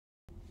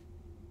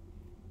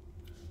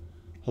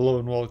Hello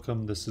and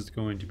welcome. This is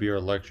going to be our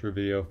lecture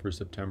video for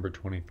September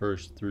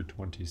 21st through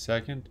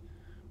 22nd.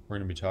 We're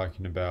going to be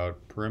talking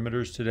about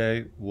perimeters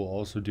today. We'll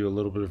also do a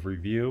little bit of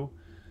review.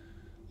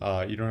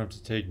 You don't have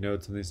to take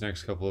notes on these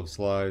next couple of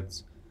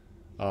slides,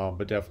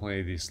 but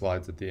definitely these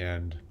slides at the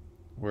end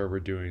where we're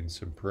doing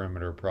some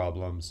perimeter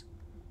problems.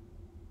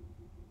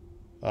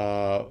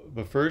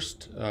 But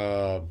first,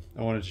 I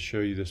wanted to show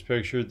you this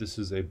picture. This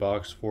is a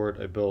box fort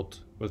I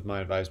built with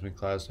my advisement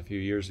class a few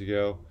years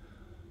ago.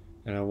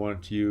 And I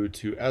want you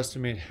to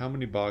estimate how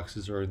many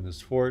boxes are in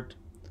this fort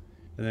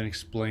and then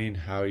explain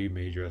how you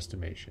made your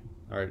estimation.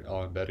 Alright,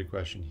 I'll embed a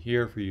question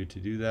here for you to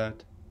do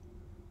that.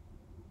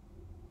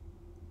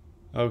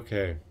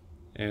 Okay,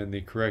 and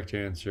the correct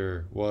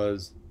answer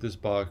was this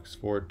box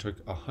fort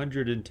took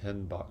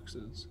 110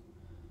 boxes.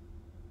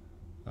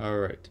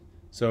 Alright,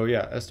 so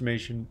yeah,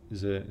 estimation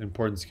is an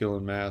important skill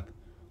in math.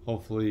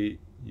 Hopefully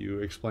you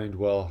explained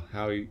well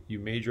how you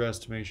made your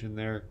estimation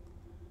there.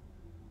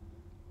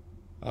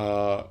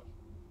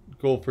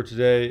 Goal for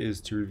today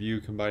is to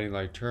review combining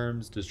like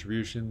terms,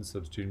 distributions,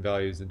 substituting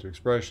values into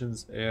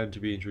expressions, and to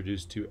be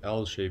introduced to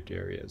L-shaped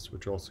areas,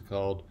 which are also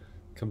called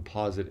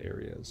composite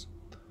areas.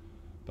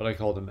 But I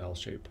call them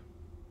L-shape.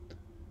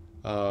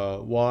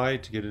 Why?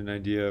 To get an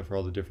idea for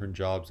all the different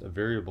jobs a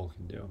variable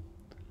can do.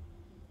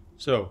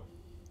 So,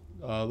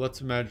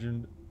 let's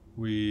imagine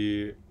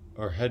we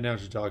are heading out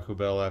to Taco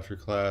Bell after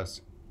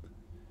class,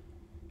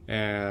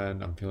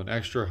 and I'm feeling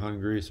extra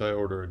hungry, so I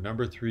order a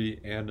number 3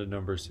 and a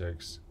number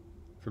 6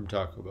 from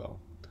Taco Bell.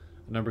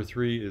 A number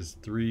 3 is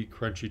 3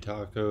 crunchy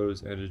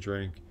tacos and a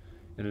drink,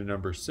 and a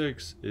number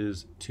 6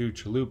 is 2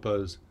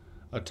 chalupas,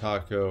 a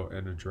taco,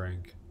 and a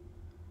drink.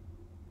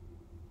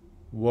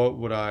 What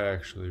would I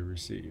actually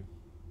receive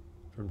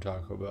from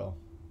Taco Bell?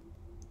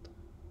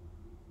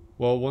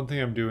 Well, one thing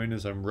I'm doing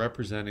is I'm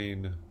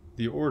representing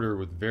the order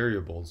with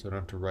variables. I don't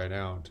have to write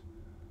out,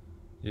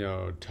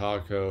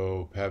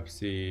 taco,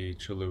 Pepsi,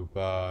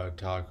 chalupa,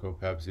 taco,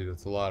 Pepsi.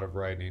 That's a lot of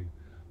writing.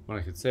 When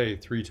I could say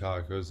 3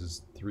 tacos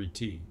is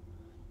 3T,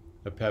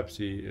 a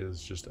Pepsi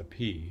is just a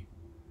P,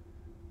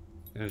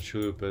 and a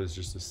chalupa is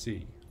just a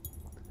C.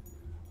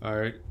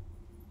 Alright,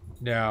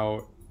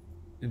 now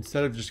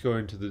instead of just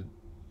going to the,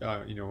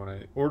 when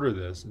I order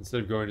this,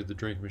 instead of going to the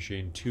drink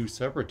machine 2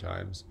 separate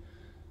times,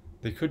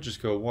 they could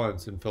just go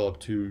once and fill up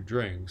 2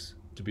 drinks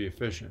to be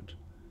efficient.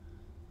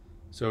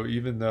 So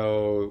even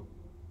though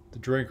the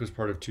drink was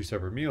part of 2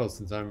 separate meals,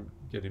 since I'm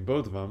getting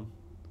both of them,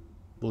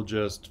 we'll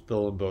just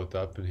fill them both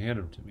up and hand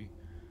them to me.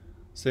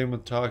 Same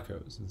with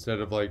tacos. Instead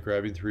of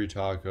grabbing 3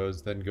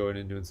 tacos, then going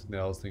and doing something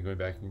else, then going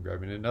back and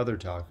grabbing another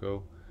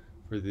taco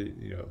for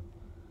the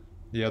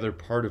other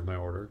part of my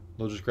order,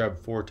 they'll just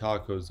grab 4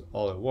 tacos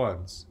all at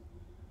once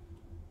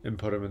and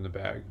put them in the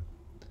bag.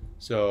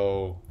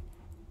 So,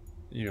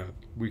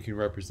 we can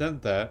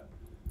represent that.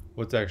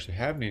 What's actually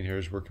happening here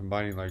is we're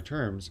combining like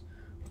terms.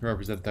 We can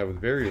represent that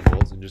with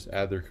variables and just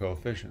add their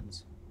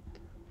coefficients.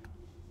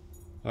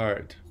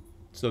 Alright.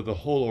 So the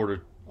whole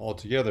order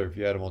altogether, if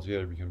you add them all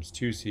together, becomes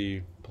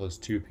 2C plus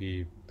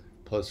 2P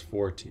plus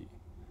 4T.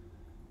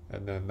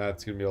 And then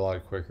that's going to be a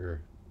lot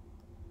quicker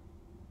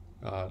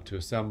to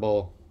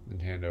assemble and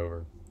hand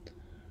over.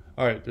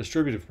 Alright,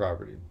 distributive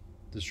property.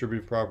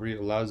 Distributive property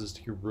allows us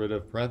to get rid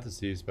of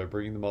parentheses by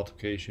bringing the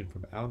multiplication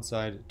from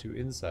outside to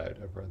inside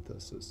a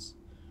parenthesis.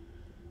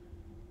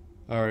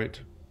 Alright,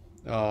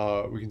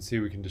 we can see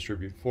we can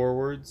distribute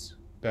forwards,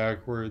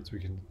 backwards, we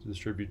can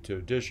distribute to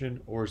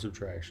addition or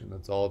subtraction.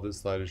 That's all this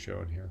slide is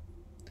showing here.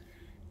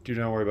 Do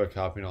not worry about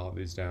copying all of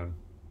these down.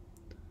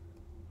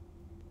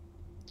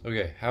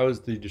 Okay, how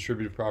is the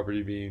distributive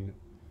property being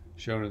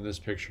shown in this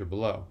picture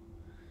below?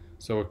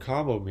 So a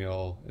combo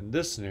meal in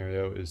this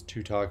scenario is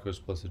 2 tacos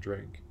plus a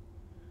drink.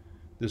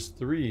 This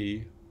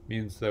 3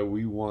 means that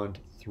we want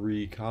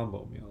 3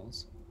 combo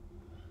meals.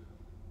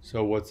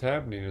 So what's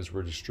happening is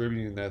we're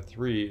distributing that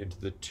 3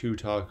 into the 2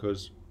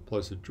 tacos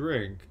plus a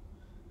drink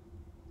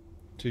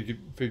to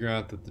figure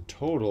out that the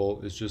total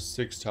is just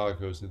 6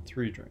 tacos and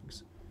 3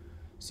 drinks.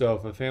 So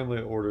if a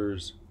family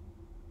orders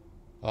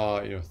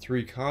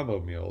 3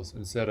 combo meals,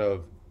 instead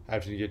of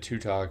having to get 2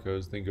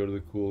 tacos, then go to the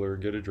cooler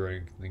and get a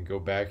drink, then go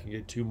back and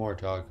get 2 more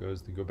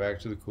tacos, then go back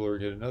to the cooler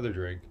and get another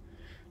drink,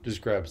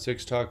 just grab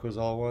 6 tacos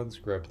all at once,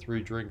 grab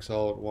 3 drinks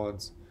all at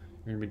once,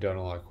 you're going to be done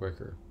a lot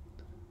quicker.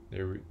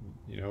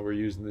 We're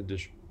using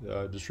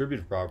the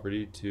distributive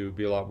property to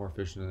be a lot more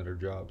efficient at our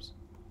jobs.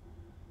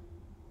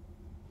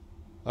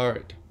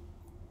 Alright,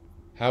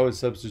 how is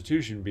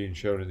substitution being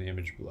shown in the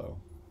image below?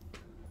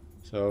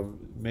 So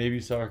maybe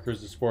soccer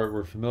is a sport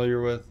we're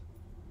familiar with.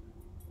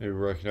 Maybe we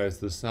recognize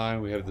the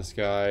sign. We have this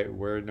guy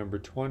wearing number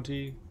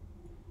 20.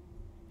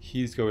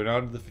 He's going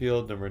onto the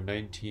field. Number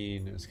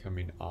 19 is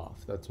coming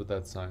off. That's what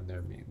that sign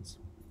there means.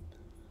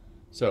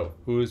 So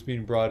who is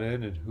being brought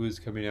in and who is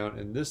coming out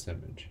in this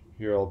image?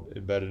 Here I'll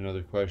embed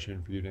another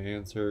question for you to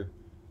answer.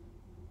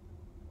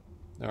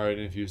 Alright,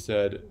 and if you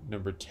said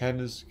number 10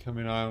 is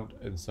coming out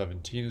and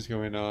 17 is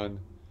going on,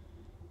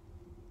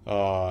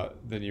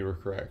 then you were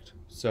correct.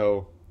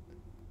 So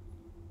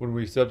when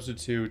we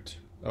substitute,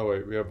 oh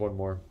wait, we have one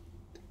more.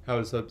 how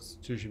is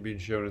substitution being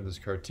shown in this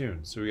cartoon?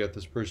 So we got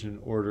this person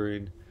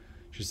ordering.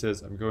 She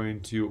says, I'm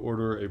going to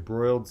order a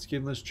broiled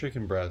skinless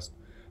chicken breast,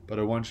 but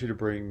I want you to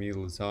bring me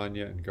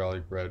lasagna and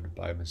garlic bread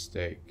by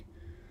mistake.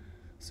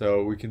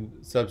 So we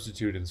can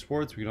substitute in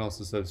sports. We can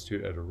also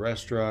substitute at a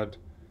restaurant.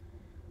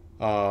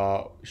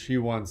 She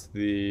wants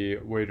the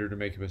waiter to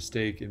make a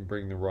mistake and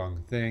bring the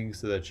wrong thing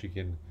so that she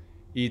can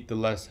eat the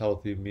less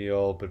healthy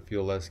meal but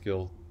feel less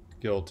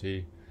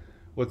guilty.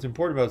 What's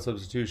important about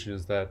substitution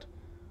is that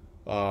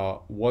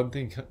one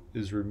thing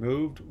is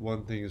removed,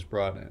 one thing is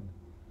brought in.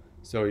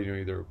 So,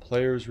 either a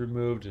player is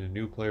removed and a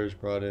new player is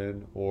brought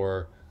in,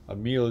 or a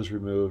meal is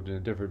removed and a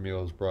different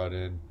meal is brought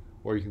in,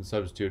 or you can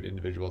substitute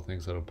individual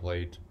things on a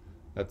plate.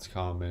 That's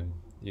common.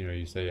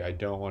 You say, I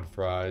don't want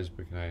fries,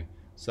 but can I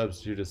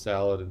substitute a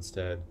salad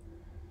instead?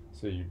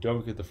 So you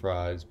don't get the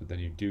fries, but then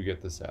you do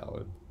get the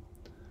salad.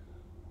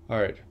 All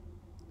right.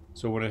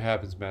 So when it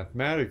happens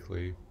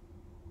mathematically,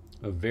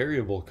 a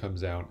variable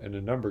comes out and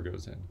a number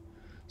goes in.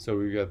 So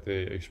we've got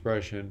the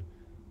expression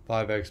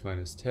 5x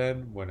minus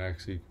 10 when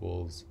x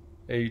equals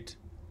 8.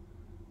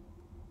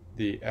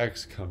 The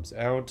x comes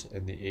out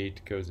and the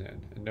 8 goes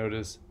in. And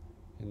notice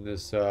in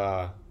this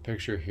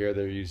picture here,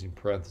 they're using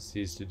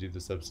parentheses to do the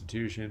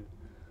substitution.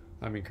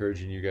 I'm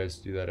encouraging you guys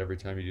to do that every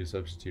time you do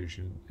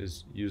substitution,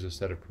 is use a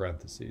set of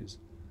parentheses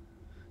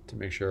to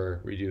make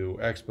sure we do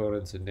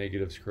exponents and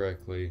negatives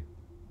correctly.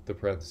 The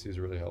parentheses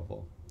are really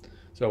helpful.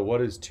 So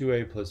what is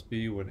 2a plus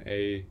b when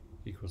a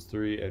equals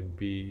 3 and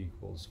b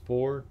equals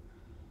 4?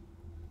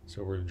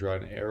 So we're going to draw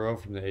an arrow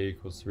from the a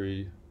equals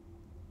 3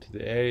 to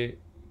the a,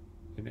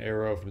 an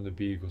arrow from the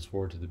b equals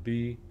 4 to the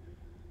b.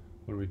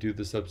 When we do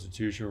the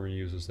substitution, we're going to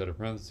use a set of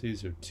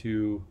parentheses. So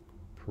 2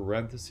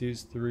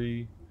 parentheses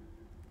 3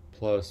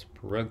 plus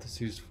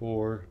parentheses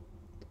 4.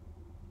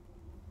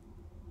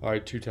 All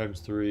right, 2 times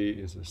 3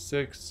 is a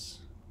 6.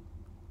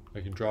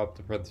 I can drop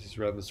the parentheses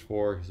around this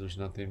 4 because there's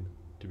nothing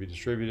to be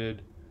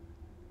distributed.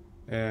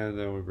 And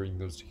then we bring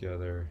those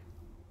together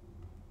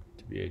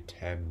to be a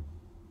 10.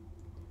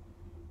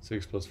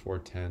 6 plus 4,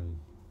 10.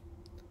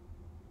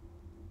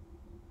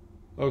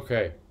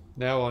 Okay,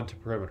 now on to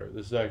perimeter.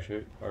 This is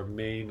actually our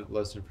main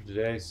lesson for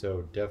today,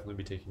 so definitely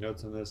be taking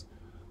notes on this.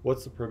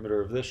 What's the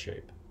perimeter of this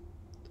shape?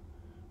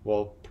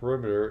 Well,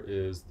 perimeter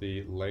is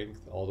the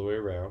length all the way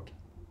around.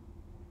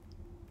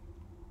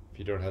 If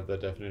you don't have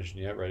that definition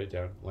yet, write it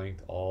down.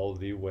 Length all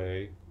the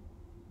way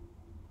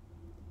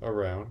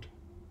around.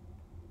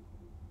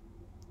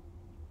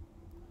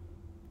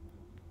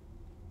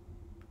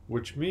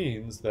 Which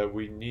means that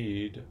we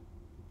need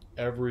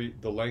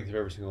the length of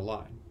every single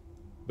line.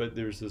 But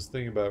there's this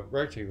thing about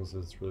rectangles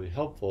that's really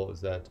helpful,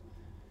 is that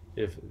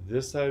if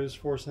this side is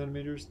 4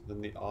 centimeters, then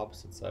the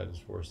opposite side is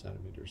 4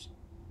 centimeters.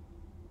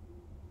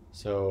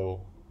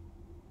 So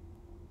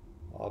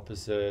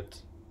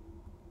opposite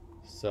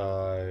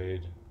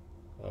side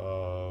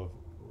of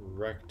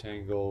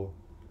rectangle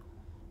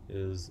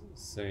is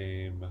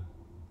same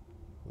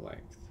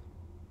length.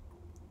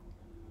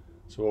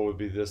 So what would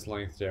be this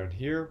length down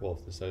here? Well,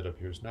 if the side up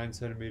here is 9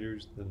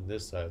 centimeters, then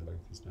this side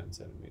length is 9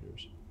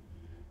 centimeters.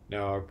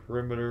 Now our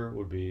perimeter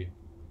would be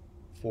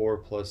 4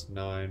 plus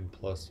 9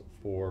 plus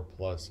 4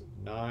 plus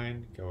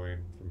 9, going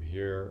from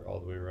here all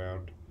the way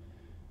around,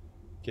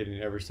 getting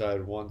every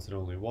side once and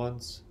only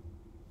once,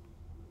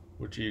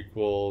 which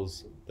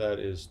equals, that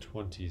is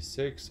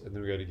 26, and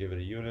then we got to give it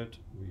a unit.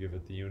 We give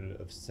it the unit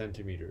of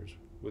centimeters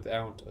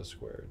without a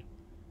squared,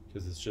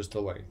 because it's just a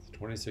length,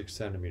 26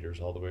 centimeters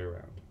all the way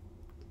around.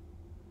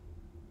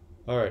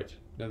 All right,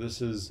 now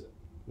this is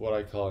what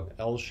I call an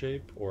L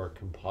shape or a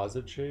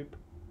composite shape.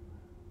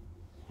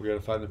 We got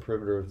to find the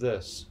perimeter of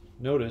this.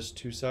 Notice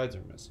 2 sides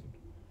are missing.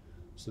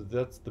 So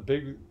that's the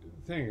big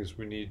thing, is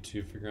we need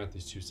to figure out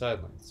these 2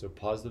 side lengths. So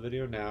pause the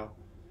video now,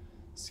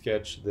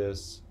 sketch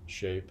this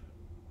shape.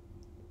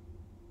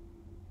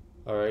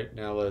 All right,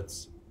 now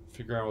let's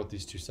figure out what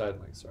these 2 side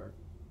lengths are.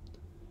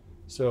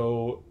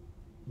 So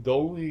the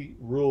only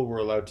rule we're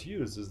allowed to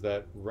use is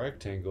that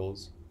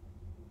rectangles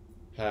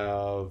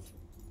have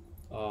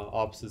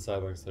opposite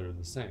side lengths that are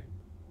the same.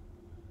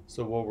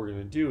 So what we're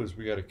going to do is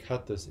we got to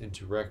cut this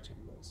into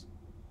rectangles,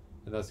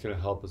 and that's going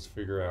to help us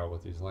figure out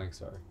what these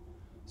lengths are.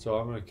 So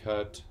I'm going to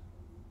cut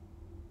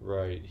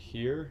right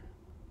here,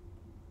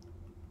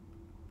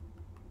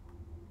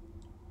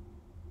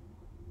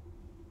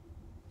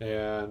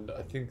 and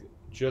I think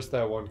just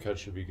that one cut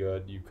should be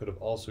good. You could have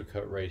also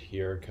cut right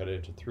here, cut it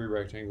into 3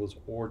 rectangles,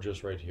 or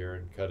just right here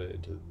and cut it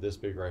into this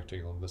big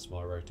rectangle and this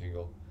smaller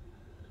rectangle,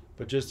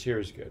 but just here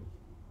is good.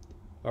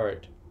 All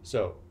right,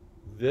 so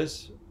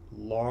this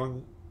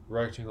long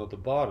rectangle at the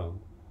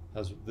bottom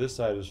has, this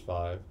side is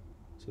 5,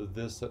 so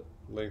this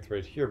length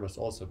right here must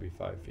also be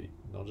 5 feet.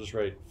 And I'll just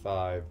write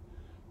 5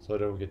 so I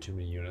don't get too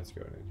many units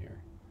going in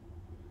here.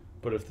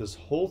 But if this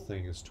whole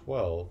thing is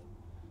 12,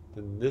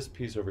 then this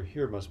piece over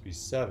here must be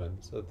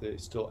 7, so that they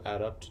still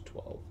add up to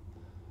 12.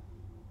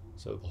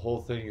 So the whole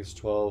thing is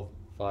 12,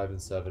 5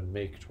 and 7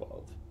 make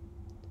 12.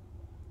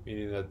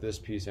 Meaning that this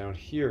piece out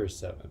here is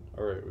 7.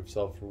 All right, we've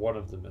solved for one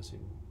of the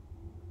missing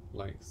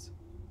lengths.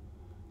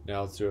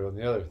 Now let's do it on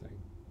the other thing.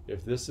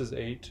 If this is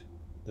 8,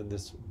 then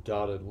this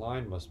dotted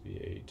line must be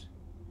 8.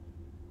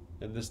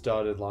 And this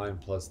dotted line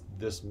plus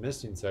this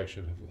missing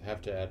section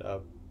have to add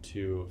up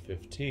to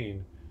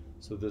 15.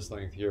 So this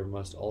length here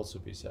must also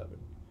be 7,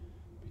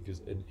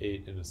 because an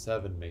 8 and a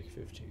 7 make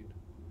 15.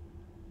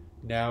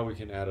 Now we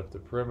can add up the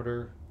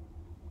perimeter,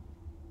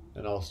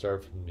 and I'll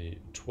start from the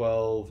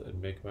 12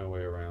 and make my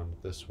way around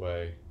this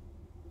way,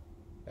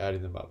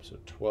 adding them up. So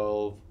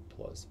 12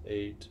 plus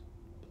 8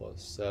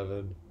 plus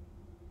 7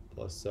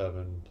 plus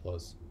 7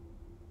 plus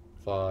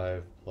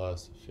 5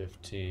 plus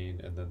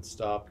 15, and then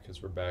stop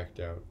because we're back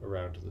down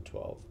around to the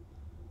 12.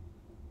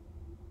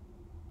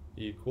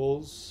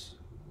 Equals,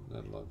 and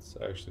then let's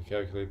actually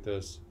calculate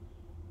this.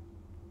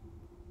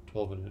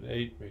 12 and an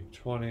 8 make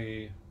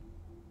 20.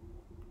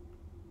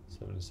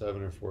 7 and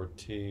 7 are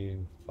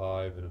 14.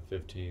 5 and a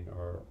 15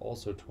 are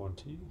also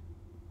 20.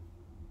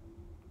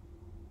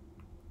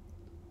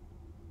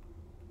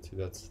 See,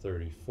 that's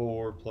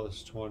 34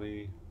 plus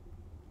 20.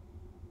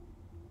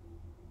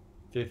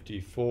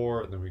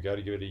 54, and then we got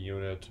to give it a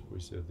unit. We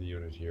said the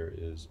unit here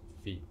is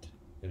feet.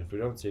 And if we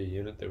don't say a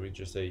unit, then we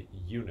just say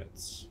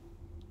units.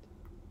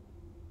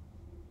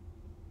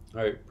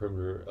 All right,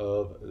 perimeter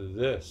of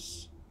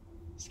this.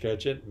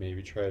 Sketch it,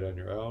 maybe try it on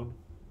your own.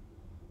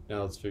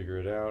 Now let's figure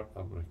it out.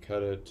 I'm going to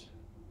cut it.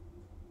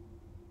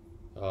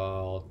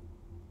 I'll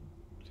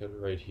cut it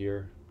right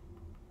here.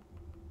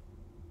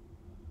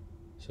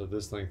 So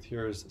this length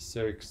here is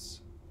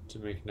 6. To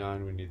make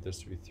 9, we need this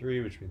to be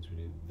 3, which means we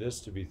need this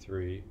to be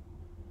 3.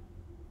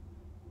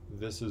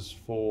 This is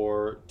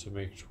 4 to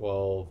make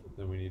 12,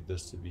 then we need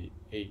this to be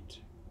 8,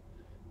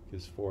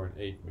 because 4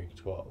 and 8 make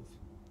 12.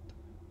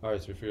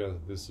 Alright, so we figured out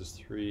that this is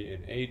 3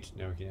 and 8.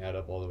 Now we can add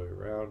up all the way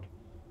around.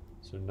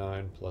 So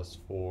 9 plus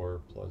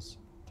 4 plus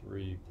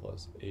 3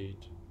 plus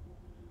 8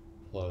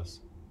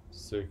 plus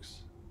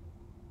 6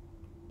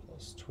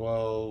 plus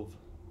 12.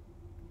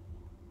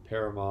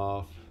 Pair them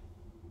off.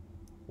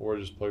 Or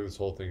just plug this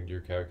whole thing into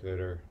your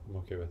calculator. I'm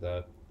okay with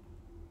that.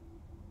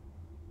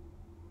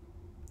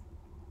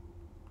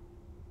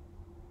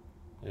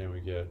 And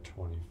we get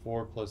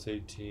 24 plus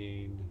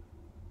 18,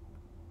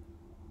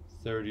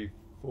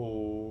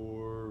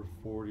 34,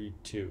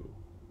 42.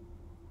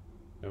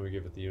 And we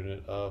give it the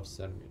unit of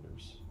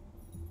centimeters.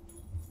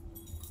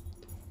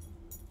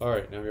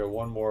 Alright, now we got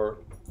one more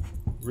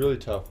really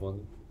tough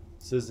one.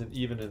 This isn't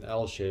even an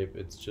L shape,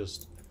 it's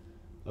just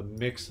a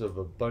mix of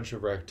a bunch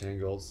of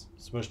rectangles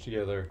smushed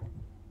together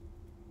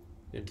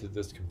into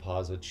this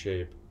composite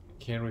shape.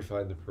 Can we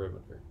find the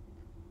perimeter?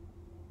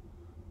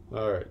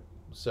 Alright.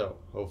 So,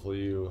 hopefully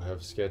you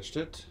have sketched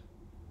it.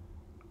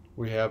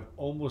 We have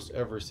almost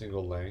every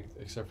single length,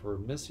 except for we're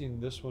missing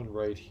this one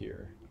right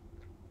here.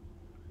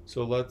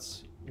 So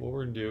what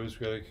we're going to do is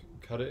we're going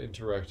to cut it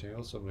into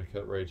rectangles. So I'm going to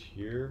cut right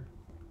here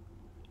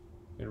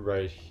and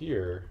right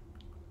here.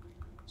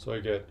 So I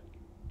get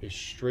a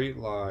straight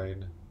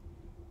line,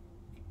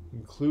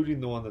 including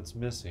the one that's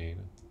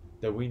missing,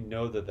 that we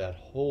know that that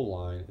whole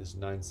line is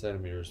 9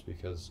 centimeters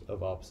because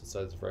of opposite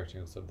sides of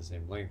rectangles have the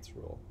same lengths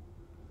rule.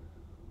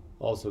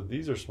 Also,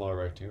 these are smaller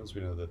rectangles.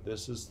 We know that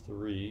this is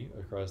 3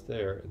 across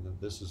there, and then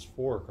this is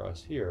 4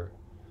 across here.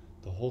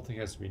 The whole thing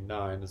has to be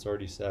 9. It's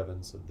already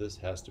 7, so this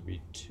has to be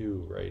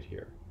 2 right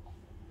here.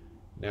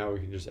 Now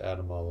we can just add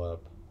them all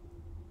up.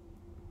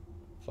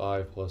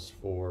 5 plus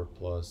 4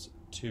 plus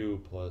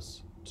 2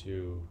 plus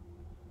 2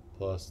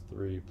 plus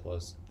 3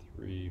 plus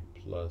 3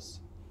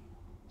 plus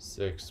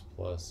 6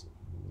 plus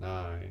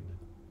 9.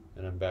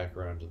 And I'm back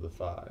around to the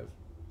 5.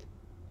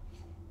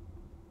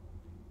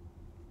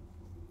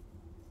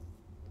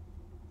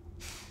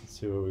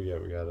 See what we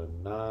get. We got a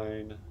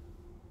 9.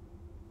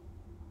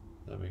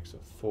 That makes a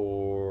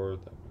 4.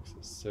 That makes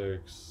a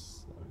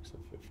 6. That makes a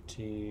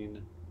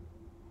 15.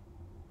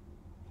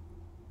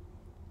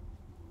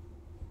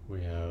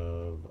 We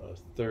have a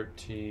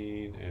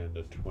 13 and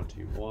a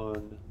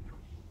 21.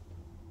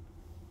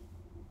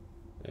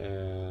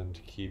 And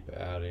keep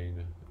adding,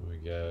 and we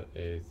get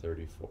a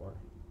 34.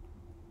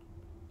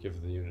 Give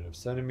it the unit of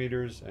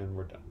centimeters, and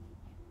we're done.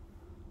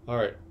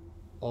 Alright,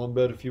 I'll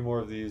embed a few more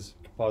of these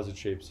composite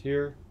shapes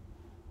here.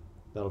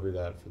 That'll be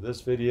that for this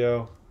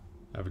video.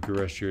 Have a good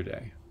rest of your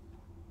day.